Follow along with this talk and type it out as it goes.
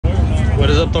What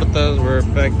is up, tortas? We're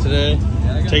back today,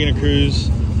 taking a cruise.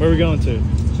 Where are we going to?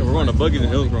 So we're going to Buggies in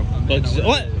Hillsborough. Buggies.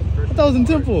 What? I thought it was in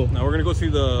Temple. No, we're gonna go see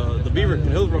the Beaver in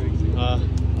Hillsborough.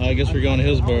 I guess we're going to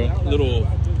Hillsborough. Little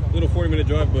 40-minute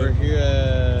drive, but we're here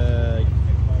at,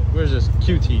 where's this?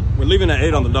 QT. We're leaving at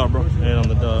 8 on the dot, bro. 8 on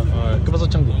the dot. All right. ¿Qué pasó,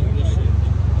 Chango?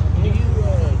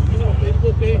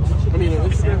 We're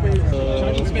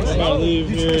gonna leave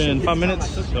here in 5 minutes.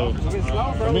 So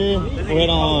for me, we'll head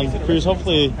on cruise.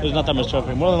 Hopefully, there's not that much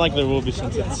traffic. More than likely, there will be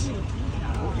since it's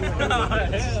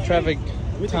traffic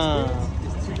time.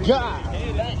 God.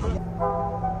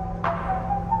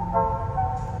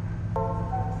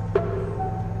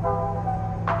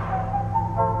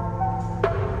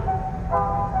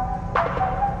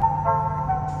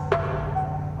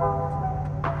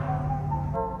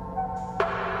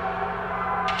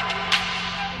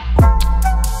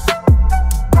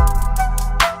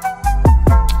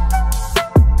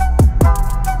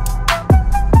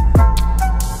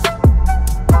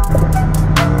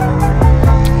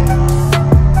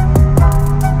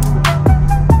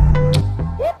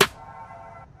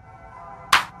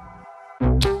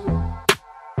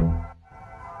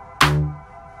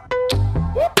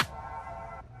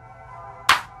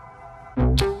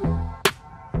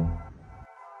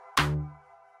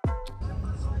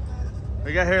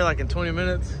 We got here like in 20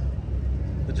 minutes.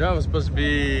 The drive was supposed to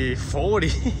be 40.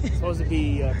 Supposed to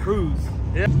be a cruise.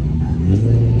 Yeah.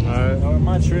 Alright. How am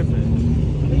I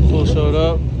tripping? Full showed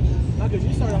up. No, because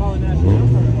you started hauling that. I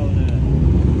started hauling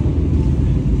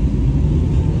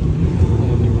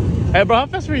that. Hey, bro, how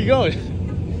fast were you going? Yeah, I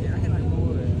hit like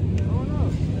what? I don't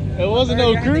know. It wasn't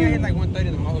no I think I cruise. hit like 130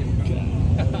 the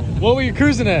most. What were you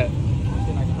cruising at? I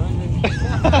hit like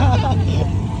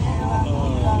 100.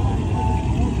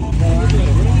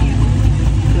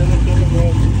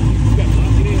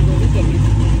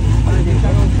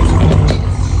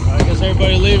 I guess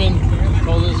everybody leaving.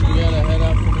 Told us we gotta head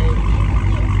out from here.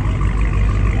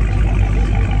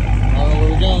 I don't know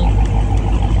where we're going.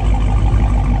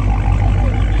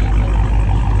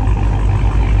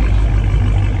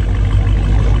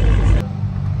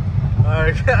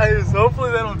 Alright guys,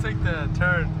 hopefully they don't take that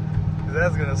turn, because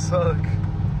that's gonna suck.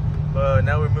 But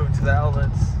now we move to the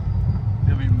outlets.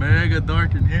 It'll be mega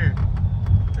dark in here.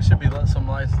 There should be some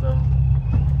lights though.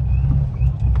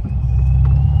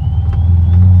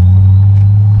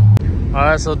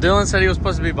 Alright, so Dylan said he was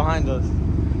supposed to be behind us.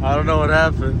 I don't know what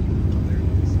happened.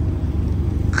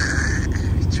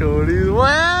 Chody, what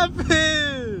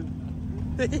happened?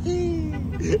 Hey!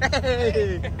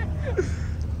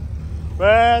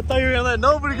 Man, I thought you were gonna let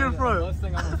nobody get in front.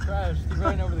 Mustang almost crashed. He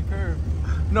ran over the curb.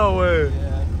 No way.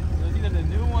 Yeah. It was either the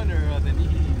new one or the knee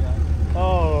he got.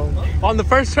 Oh. On the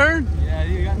first turn? Yeah,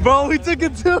 you got. Bro, we took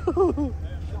it too.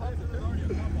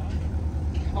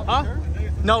 Huh?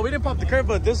 No, we didn't pop the curb,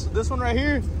 but this one right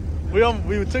here, we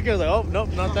took it. I was like, oh nope,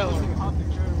 not that one.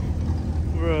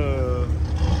 Bro.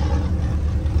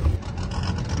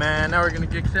 Man, now we're gonna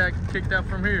get kicked out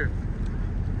from here.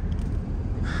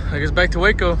 I guess back to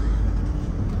Waco.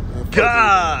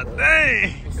 God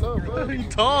dang! What's up, bro? You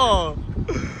tall.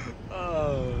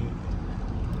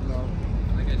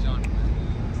 Look at Johnny.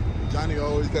 Johnny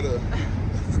always got a.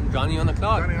 Johnny on the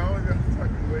clock. Johnny always got a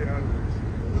fucking way out of this.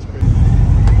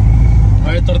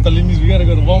 Alright, Tortelinis, we gotta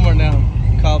go to Walmart now.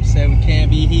 Cops said we can't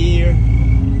be here.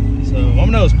 So,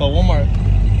 vámonos pa Walmart.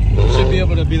 Should be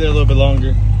able to be there a little bit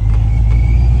longer.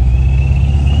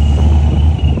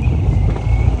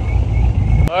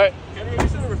 Alright. You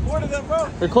should have recorded that, bro.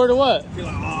 Recorded what? You're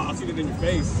like, oh, I see it in your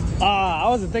face. I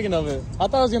wasn't thinking of it. I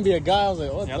thought it was gonna be a guy. I was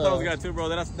like, what Yeah, I the? thought it was a guy too, bro.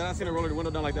 Then I seen him rolling the window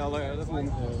down like that. I was like, that's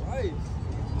one. Right.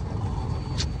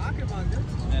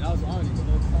 Man, I was on you.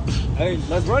 Hey,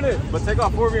 let's run it. But take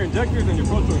off 4 of your injectors and your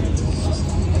pro charger.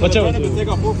 What's Run up? it, but take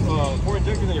off 4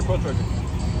 injectors and your pro charger. I'm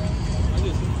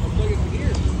plugging from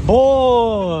here.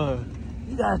 Boy,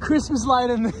 you got a Christmas light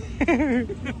in there.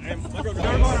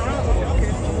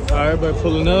 All right, everybody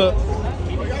pulling up.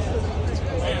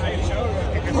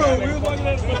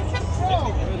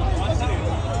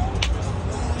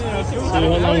 See how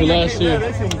long we last here.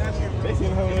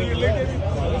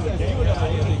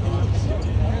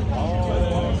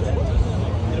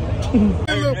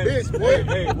 Hey, little bitch, boy.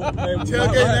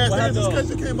 Tailgate ass just because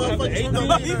you came up fucking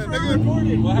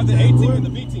We'll have the A team and the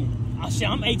B team. Oh shit,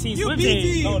 I'm 18 You swim B team.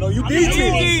 team. No, you B I'm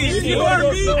team. 18. You are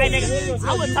B Hey nigga,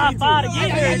 I was top 5 to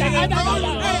get here. Nigga.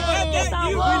 Yes,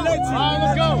 I was. All right,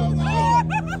 let's go.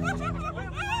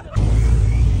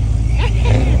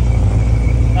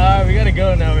 All right, we gotta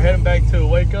go now. We're heading back to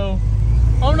Waco.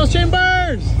 Oh, no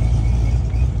chambers!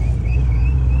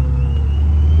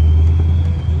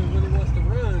 Really wants to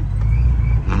run.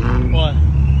 What?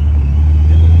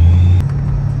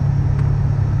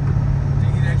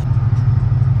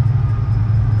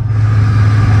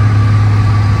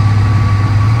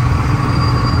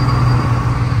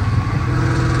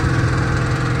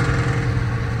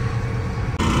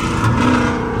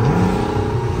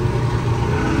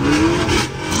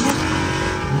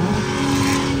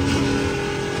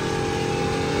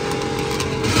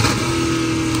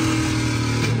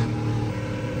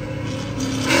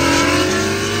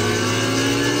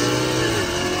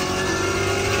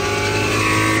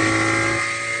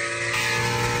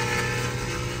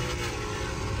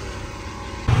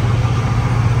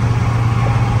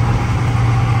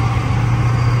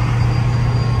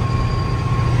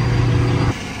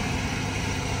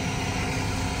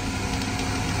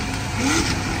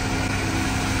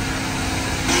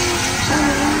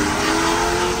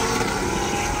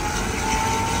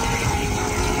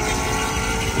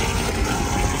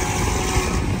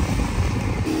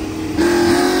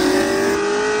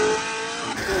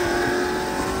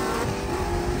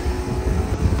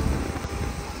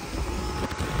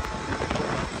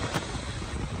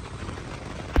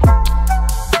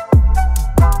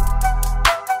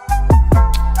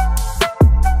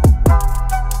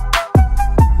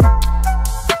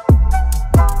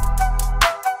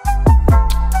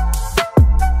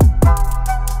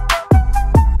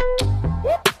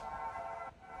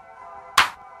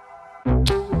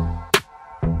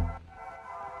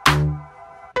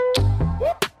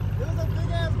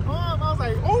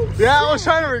 Yeah, I was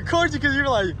trying to record you because you were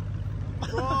like,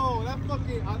 Bro, that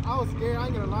fucking, I was scared. I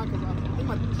ain't gonna lie, because I think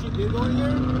my shit did go in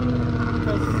here.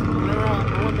 Because whenever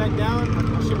I went back down,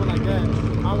 my shit went like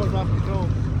that. I was off control.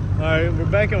 all right, we're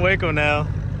back in Waco now.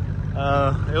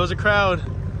 It was a crowd,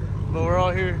 but we're all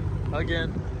here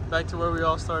again, back to where we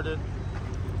all started.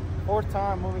 4th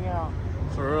time moving out.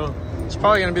 For real. It's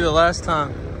probably gonna be the last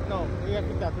time. No, we got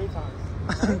picked out 3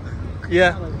 times.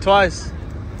 Yeah, twice.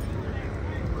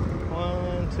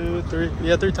 1, 2, 3.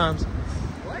 Yeah, 3 times.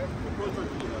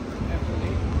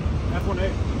 F1A.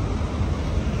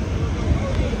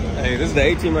 Hey, this is the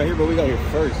A team right here, but we got here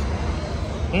first.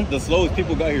 The slowest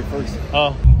people got here first.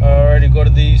 Oh, alrighty, go to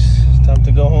these. It's time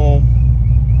to go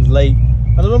home. It's late.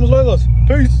 Nos vemos luego.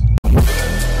 Peace.